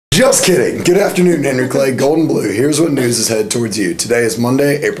Just kidding. Good afternoon, Henry Clay, Golden Blue. Here's what news is headed towards you. Today is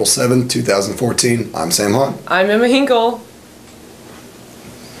Monday, April 7th, 2014. I'm Sam Hunt. I'm Emma Henkel.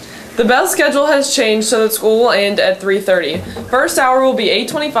 The bell schedule has changed so that school will end at 3:30. First hour will be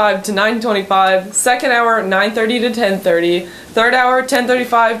 8:25 to 9:25. Second hour, 9:30 to 10:30. Third hour,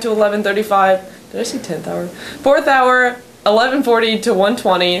 10:35 to 11:35. Did I say 10th hour? Fourth hour, 11:40 to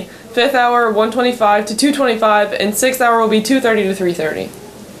 1:20. Fifth hour, 1:25 to 2:25. And sixth hour will be 2:30 to 3:30.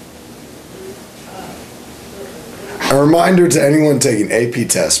 A reminder to anyone taking AP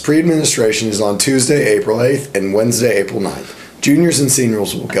tests, pre-administration is on Tuesday, April 8th and Wednesday, April 9th. Juniors and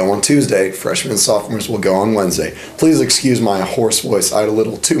seniors will go on Tuesday, freshmen and sophomores will go on Wednesday. Please excuse my hoarse voice, I had a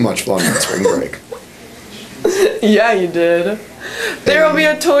little too much fun on spring break. Yeah, you did. There will be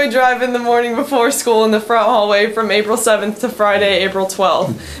a toy drive in the morning before school in the front hallway from April 7th to Friday, April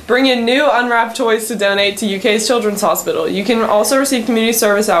 12th. Bring in new unwrapped toys to donate to UK's Children's Hospital. You can also receive community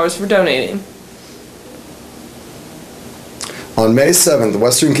service hours for donating. On May 7th,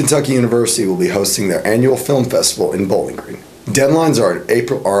 Western Kentucky University will be hosting their annual film festival in Bowling Green. Deadlines are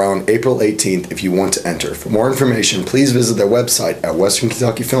on April 18th if you want to enter. For more information, please visit their website at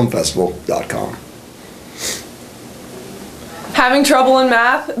westernkentuckyfilmfestival.com. Having trouble in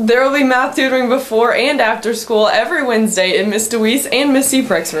math? There will be math tutoring before and after school every Wednesday in Miss DeWeese and Miss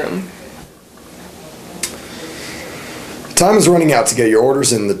Seaprecht's room. Time is running out to get your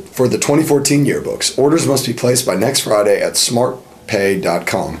orders in for the 2014 yearbooks. Orders must be placed by next Friday at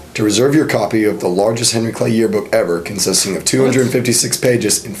smartpay.com. To reserve your copy of the largest Henry Clay yearbook ever, consisting of 256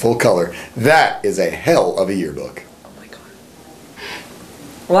 pages in full color, that is a hell of a yearbook. Oh my god.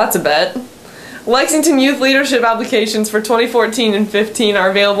 Well, that's a bet. Lexington Youth Leadership applications for 2014 and 15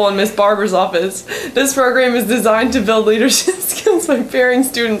 are available in Miss Barber's office. This program is designed to build leadership skills by pairing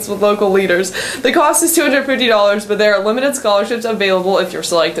students with local leaders. The cost is $250, but there are limited scholarships available if you're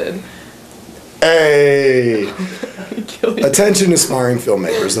selected. Hey! Attention aspiring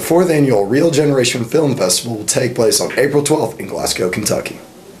filmmakers. The 4th annual Real Generation Film Festival will take place on April 12th in Glasgow, Kentucky.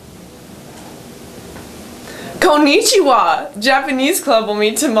 Konnichiwa! Japanese Club will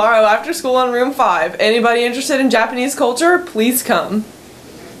meet tomorrow after school on room 5. Anybody interested in Japanese culture, please come.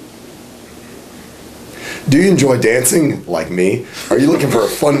 Do you enjoy dancing? Like me. Are you looking for a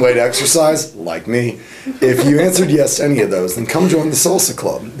fun way to exercise? Like me. If you answered yes to any of those, then come join the Salsa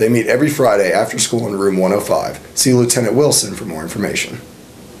Club. They meet every Friday after school in room 105. See Lieutenant Wilson for more information.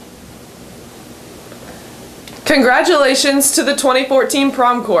 Congratulations to the 2014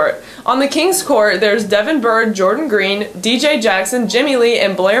 prom court. On the King's Court, there's Devin Bird, Jordan Green, DJ Jackson, Jimmy Lee,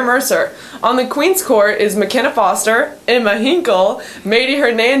 and Blair Mercer. On the Queen's Court is McKenna Foster, Emma Henkel, Mady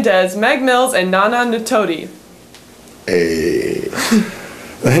Hernandez, Meg Mills, and Nana Natoti. Hey.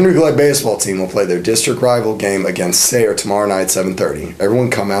 The Henry Clay baseball team will play their district rival game against Sayre tomorrow night at 7:30. Everyone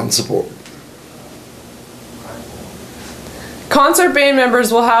come out and support. Concert band members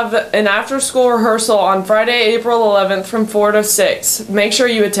will have an after-school rehearsal on Friday, April 11th from 4 to 6. Make sure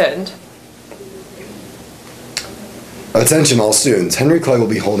you attend. Attention all students. Henry Clay will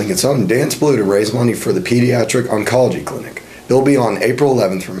be holding its own Dance Blue to raise money for the Pediatric Oncology Clinic. It will be on April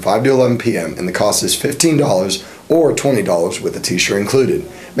 11th from 5 to 11 p.m. and the cost is $15 or $20 with a t-shirt included.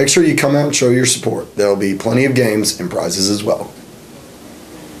 Make sure you come out and show your support. There will be plenty of games and prizes as well.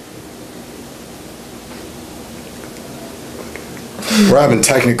 We're having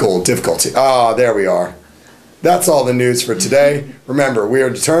technical difficulty. There we are. That's all the news for today. Remember, we are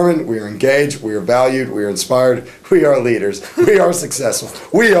determined, we are engaged, we are valued, we are inspired, we are leaders, we are successful,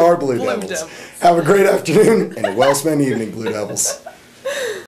 we are Blue Devils. Have a great afternoon and a well-spent evening, Blue Devils.